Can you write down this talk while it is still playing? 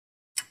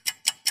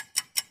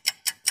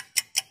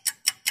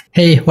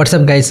Hey, what's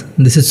up guys?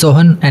 This is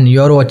Sohan and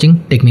you're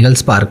watching Technical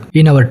Spark.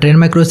 In our Trend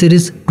Micro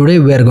series, today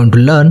we are going to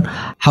learn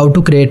how to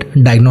create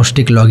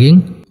diagnostic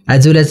logging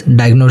as well as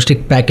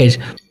diagnostic package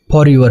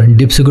for your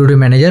Deep Security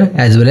Manager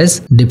as well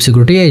as Deep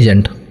Security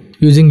Agent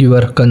using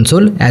your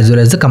console as well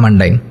as the command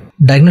line.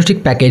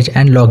 Diagnostic package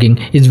and logging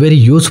is very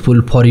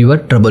useful for your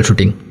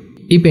troubleshooting.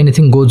 If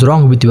anything goes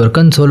wrong with your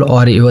console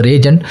or your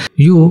agent,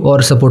 you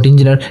or support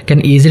engineer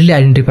can easily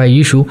identify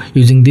issue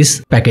using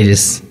these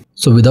packages.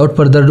 So without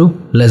further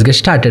ado, let's get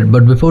started.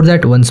 But before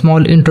that, one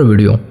small intro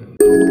video.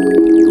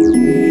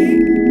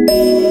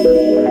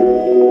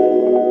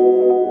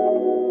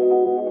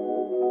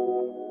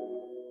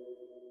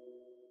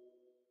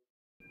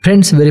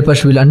 Friends, very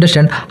first we'll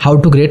understand how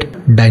to create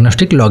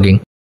diagnostic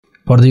logging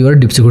for your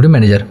Deep Security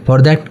Manager.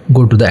 For that,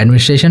 go to the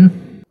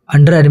administration.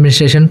 Under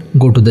administration,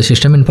 go to the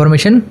system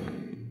information.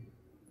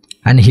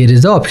 And here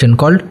is the option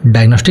called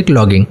diagnostic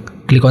logging.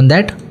 Click on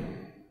that.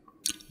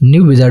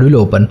 New wizard will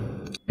open.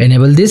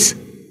 Enable this,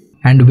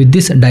 and with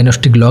this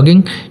diagnostic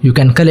logging you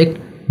can collect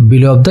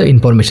below of the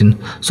information.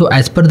 So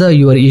as per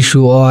your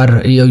issue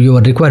or your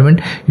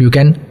requirement, you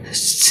can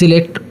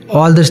select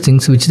all those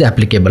things which is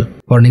applicable.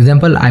 For an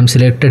example, I am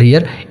selected here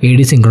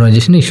AD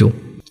synchronization issue,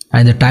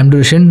 and the time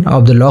duration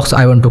of the logs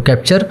I want to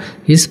capture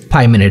is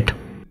 5 minutes.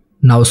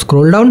 Now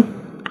scroll down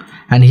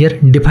and here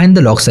define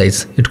the log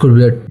size. It could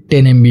be a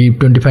 10 MB,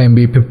 25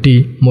 MB,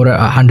 50, more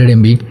 100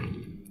 MB.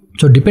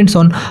 So depends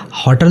on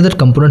what are the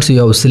components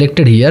you have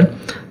selected here.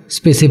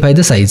 Specify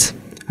the size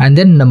and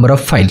then number of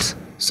files.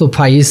 So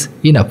 5 is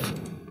enough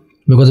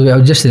because we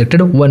have just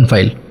selected one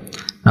file.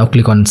 Now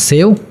click on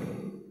save.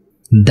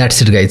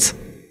 That's it guys.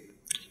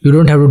 You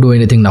don't have to do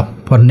anything now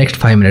for next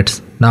 5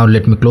 minutes. Now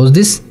let me close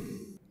this.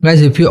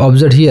 Guys, if you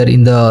observe here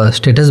in the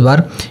status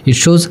bar, it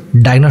shows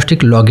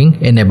diagnostic logging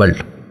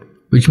enabled,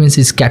 which means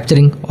it's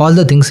capturing all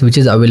the things which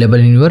is available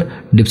in your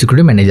Deep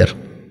Security Manager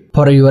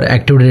for your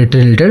Active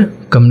Directory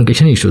related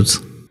communication issues.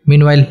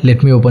 Meanwhile,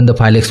 let me open the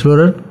File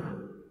Explorer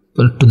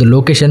to the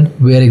location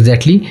where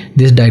exactly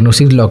this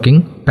diagnostic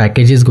logging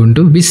package is going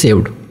to be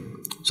saved.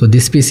 So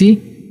this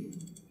PC,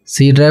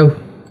 C drive,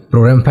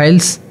 program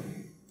files,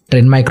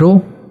 Trend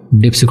Micro,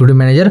 Deep Security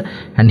Manager,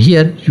 and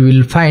here you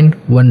will find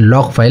one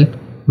log file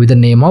with the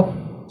name of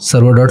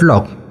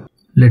server.log.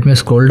 Let me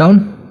scroll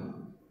down.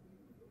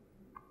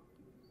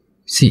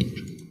 See,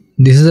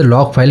 this is a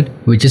log file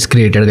which is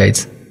created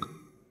guys,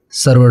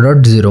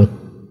 server.0.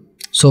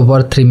 So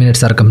far 3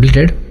 minutes are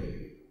completed.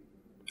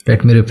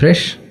 Let me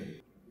refresh.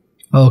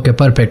 Okay,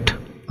 perfect.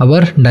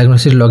 Our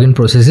diagnostic login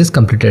process is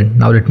completed.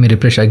 Now let me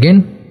refresh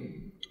again.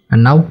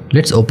 And now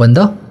let's open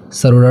the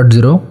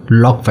server.0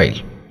 log file.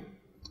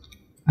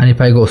 And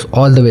if I go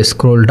all the way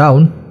scroll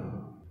down,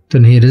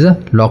 then here is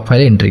a log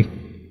file entry.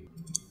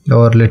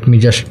 Or let me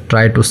just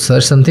try to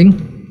search something.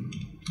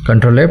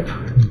 Control F,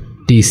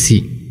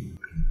 DC.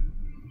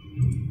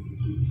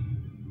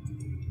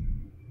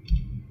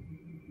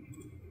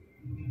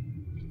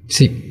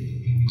 See,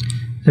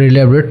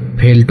 relay update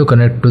failed to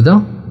connect to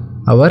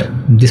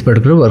this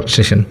particular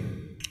workstation.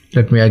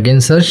 Let me again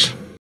search.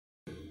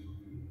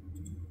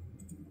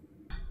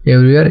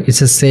 Everywhere it's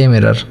the same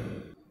error.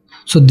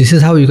 So this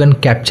is how you can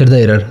capture the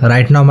error.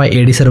 Right now my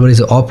AD server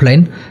is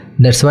offline.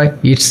 That's why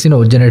it's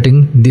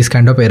generating these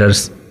kind of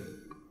errors.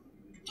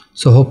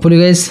 So hopefully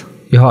guys,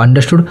 you have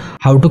understood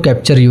how to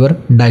capture your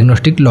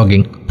diagnostic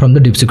logging from the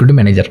Deep Security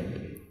Manager.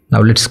 Now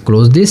let's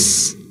close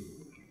this.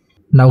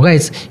 Now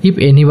guys, if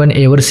anyone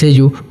ever says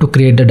you to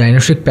create the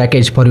diagnostic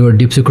package for your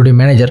Deep Security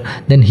Manager,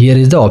 then here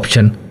is the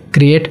option,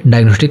 create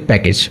diagnostic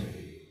package.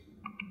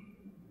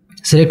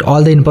 Select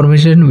all the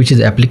information which is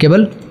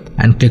applicable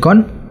and click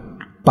on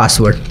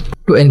password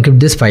to encrypt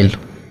this file.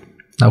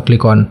 Now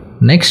click on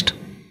next.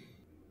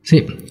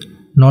 See,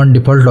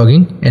 non-default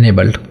logging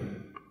enabled.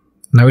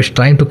 Now it's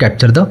trying to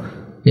capture the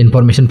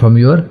information from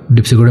your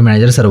Deep Security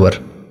Manager server.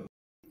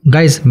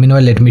 Guys,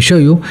 meanwhile let me show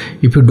you.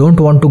 If you don't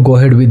want to go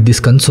ahead with this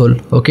console,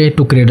 okay,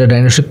 to create a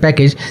diagnostic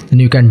package, then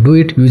you can do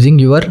it using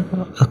your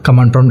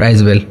command prompt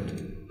as well.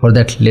 For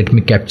that, let me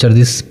capture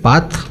this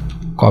path,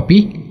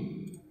 copy,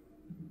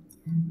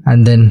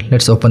 and then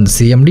let's open the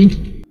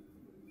CMD,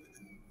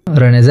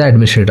 run as an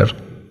administrator.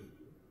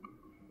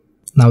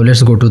 Now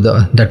let's go to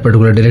that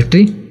particular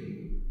directory,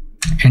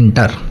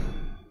 enter,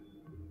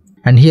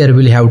 and here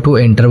we'll have to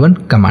enter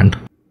one command.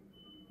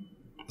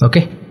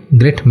 Okay,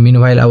 great.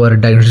 Meanwhile our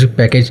diagnostic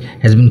package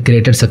has been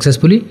created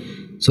successfully.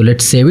 So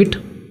let's save it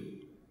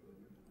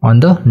on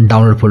the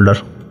download folder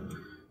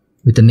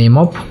with the name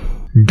of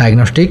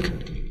diagnostic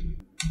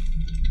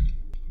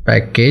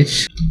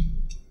package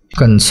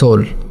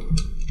console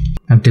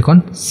and click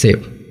on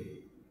save.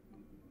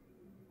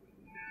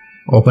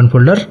 Open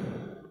folder,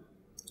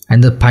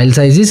 and the file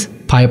size is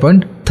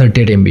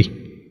 5.38 MB.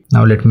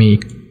 Now let me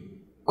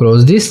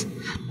close this.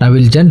 Now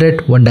we'll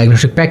generate one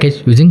diagnostic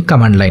package using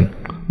command line.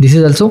 This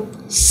is also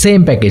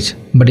same package,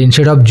 but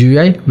instead of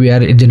GUI we are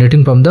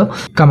generating from the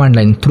command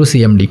line through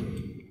CMD.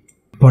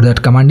 For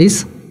that, command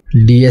is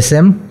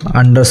dsm_c-action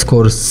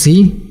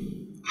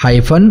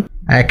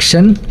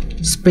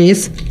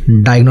space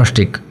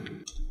diagnostic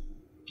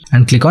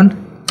and click on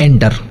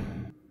enter.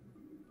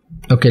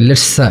 Okay,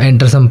 let's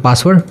enter some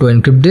password to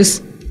encrypt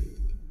this.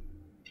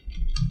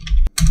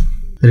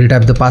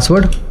 Retype the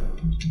password.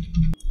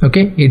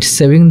 Okay, it's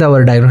saving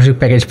our diagnostic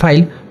package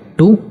file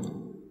to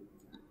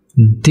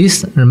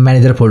this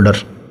manager folder,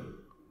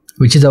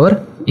 which is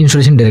our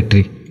installation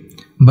directory.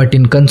 But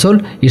in console,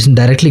 it's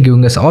directly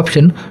giving us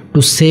option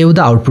to save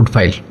the output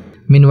file.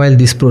 Meanwhile,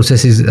 this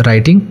process is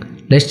writing.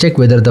 Let's check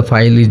whether the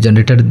file is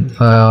generated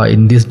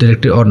in this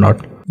directory or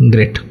not.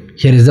 Great.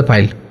 Here is the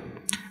file,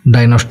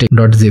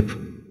 diagnostic.zip.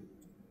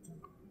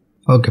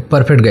 Okay,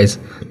 perfect guys.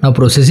 Now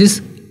process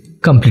is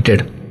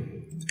completed.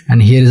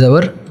 And here is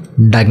our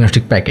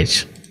diagnostic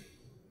package.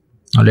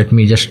 Now let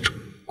me just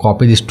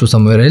copy this to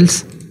somewhere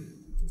else.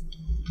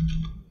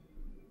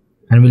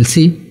 And we'll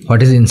see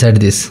what is inside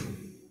this.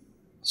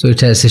 So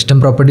it has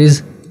system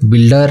properties,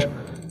 builder,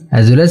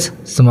 as well as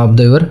some of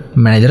your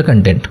manager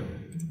content.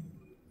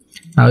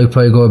 Now if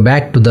I go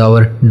back to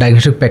our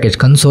diagnostic package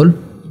console,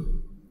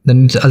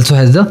 then it also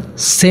has the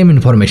same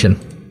information.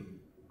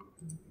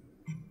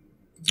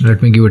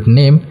 Let me give it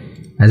name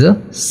as a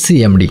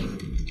CMD.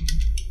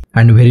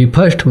 And very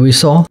first we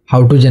saw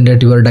how to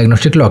generate your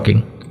diagnostic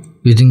logging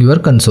using your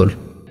console,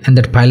 and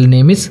that file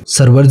name is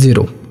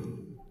server0.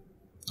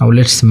 Now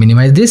let's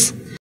minimize this.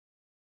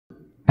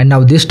 And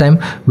now this time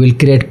we'll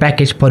create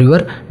package for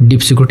your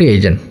deep security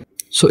agent.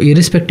 So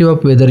irrespective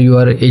of whether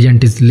your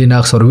agent is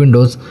Linux or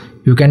Windows,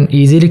 you can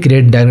easily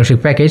create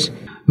diagnostic package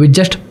with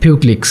just few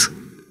clicks.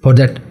 For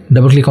that,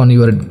 double click on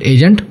your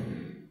agent.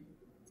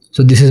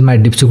 So this is my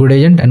deep security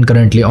agent and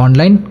currently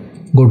online.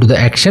 Go to the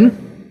action,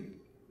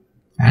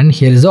 and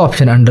here is the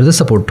option under the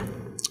support,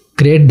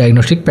 create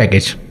diagnostic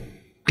package.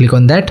 Click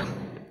on that,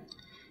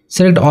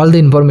 select all the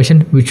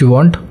information which you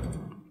want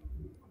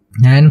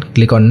and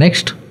click on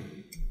next.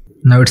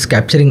 Now it's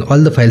capturing all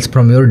the files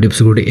from your deep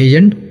security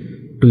agent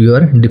to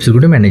your deep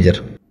security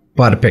manager.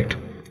 Perfect.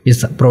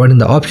 It's providing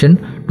the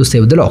option to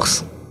save the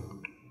logs.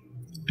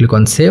 Click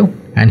on save,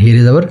 and here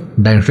is our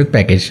diagnostic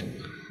package.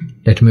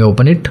 Let me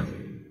open it.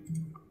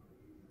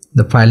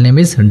 The file name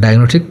is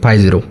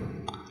diagnostic50.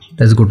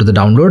 Let's go to the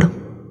download,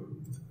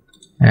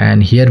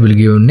 and here we'll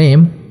give a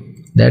name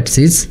that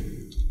is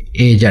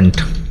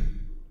agent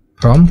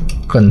from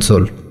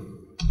console.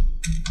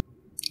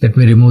 Let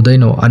me remove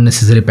the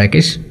unnecessary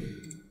package.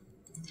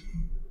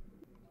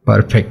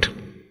 Perfect.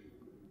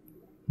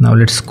 Now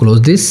let's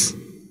close this.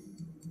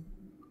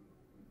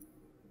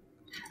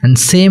 And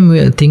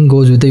same thing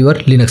goes with your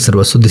Linux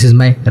server. So this is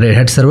my Red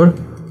Hat server.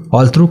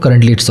 All through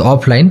currently it's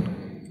offline.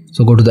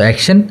 So go to the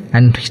action,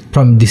 and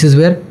from this is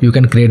where you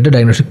can create the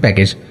diagnostic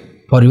package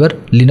for your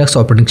Linux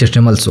operating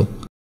system also.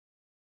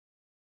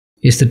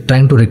 It's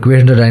trying to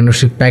request the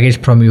diagnostic package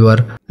from your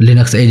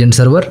Linux agent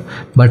server,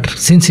 but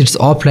since it's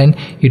offline,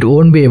 it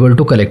won't be able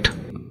to collect.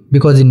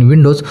 Because in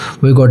Windows,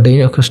 we got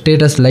the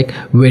status like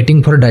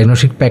waiting for a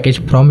diagnostic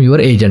package from your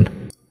agent.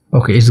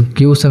 Okay, it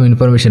gives some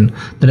information.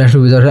 The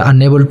diagnostic wizard is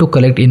unable to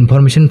collect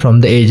information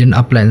from the agent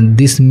appliance.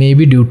 This may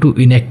be due to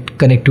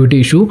connectivity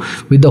issue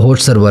with the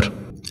host server.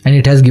 And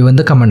it has given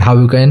the command how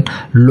you can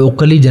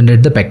locally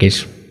generate the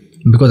package.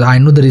 Because I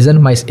know the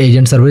reason, my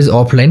agent server is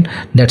offline.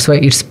 That's why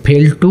it's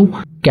failed to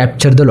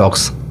capture the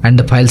logs. And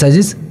the file size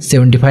is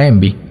 75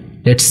 MB.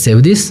 Let's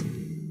save this.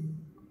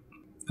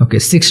 Okay,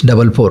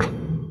 644.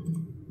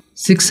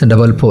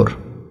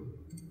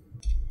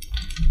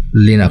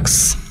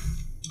 Linux.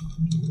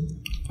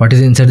 What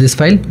is inside this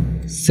file?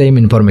 Same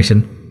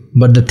information,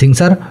 but the things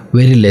are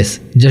very less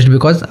just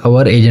because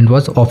our agent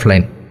was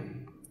offline.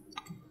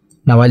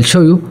 Now I'll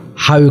show you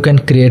how you can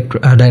create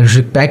a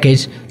diagnostic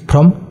package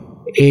from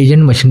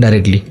agent machine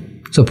directly.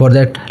 So for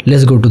that,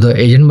 let's go to the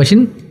agent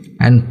machine,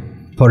 and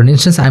for an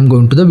instance I'm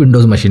going to the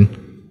Windows machine.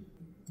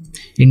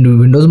 In the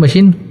Windows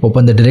machine,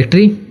 open the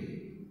directory,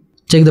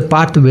 check the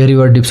path where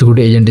your deep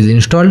security agent is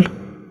installed.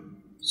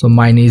 So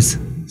mine is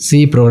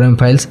C program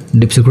files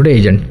deep security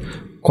agent.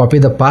 Copy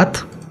the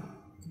path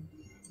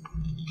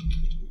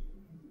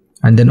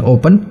and then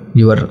open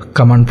your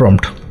command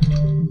prompt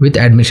with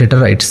administrator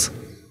rights.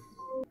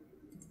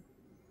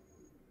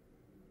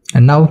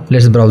 And now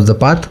let's browse the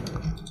path,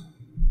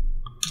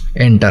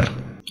 enter,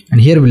 and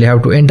here we'll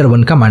have to enter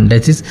one command,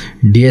 that is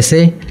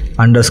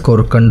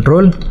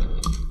DSA_control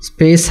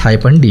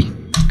 --D,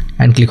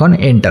 and click on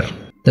enter.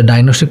 The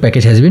diagnostic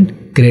package has been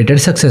created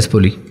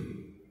successfully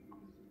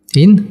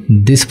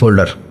in this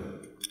folder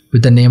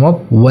with the name of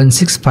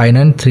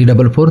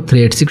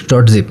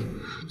 165934438.zip.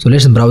 So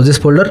let's browse this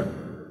folder.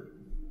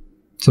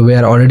 So we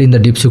are already in the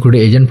deep security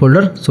agent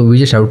folder, so we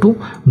just have to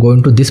go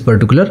into this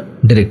particular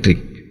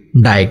directory,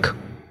 diag.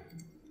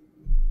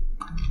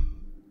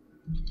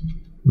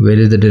 Where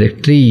is the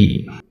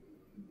directory?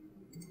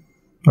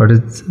 What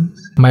is,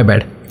 my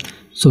bad.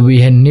 So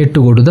we need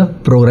to go to the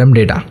program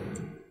data.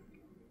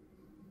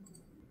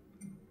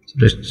 So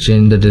let's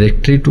change the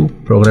directory to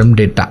program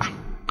data,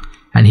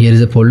 and here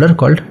is a folder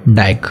called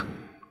diag,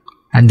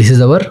 and this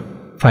is our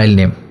file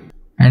name,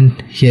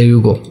 and here you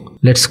go.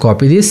 Let's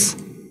copy this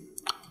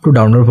to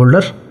download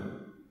folder,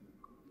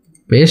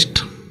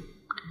 paste,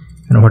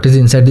 and what is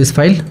inside this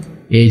file?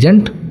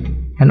 Agent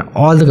and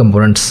all the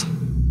components.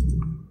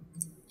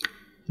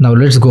 Now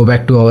let's go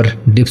back to our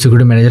Deep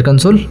Security Manager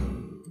console.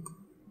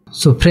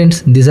 So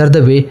friends, these are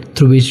the way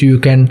through which you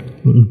can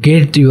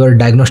get your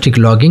diagnostic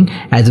logging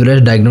as well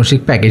as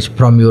diagnostic package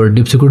from your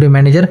Deep Security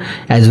Manager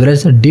as well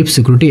as Deep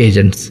Security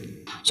agents.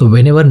 So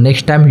whenever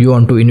next time you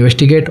want to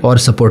investigate or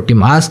support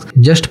team asks,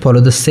 just follow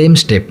the same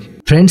step.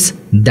 Friends,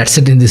 that's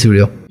it in this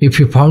video. If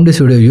you found this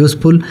video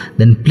useful,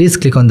 then please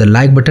click on the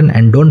like button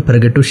and don't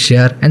forget to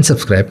share and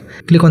subscribe.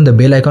 Click on the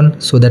bell icon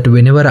so that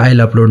whenever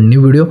I'll upload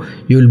new video,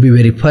 you will be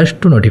very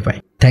first to notify.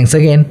 Thanks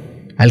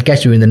again. I'll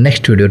catch you in the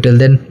next video. Till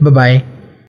then, bye bye.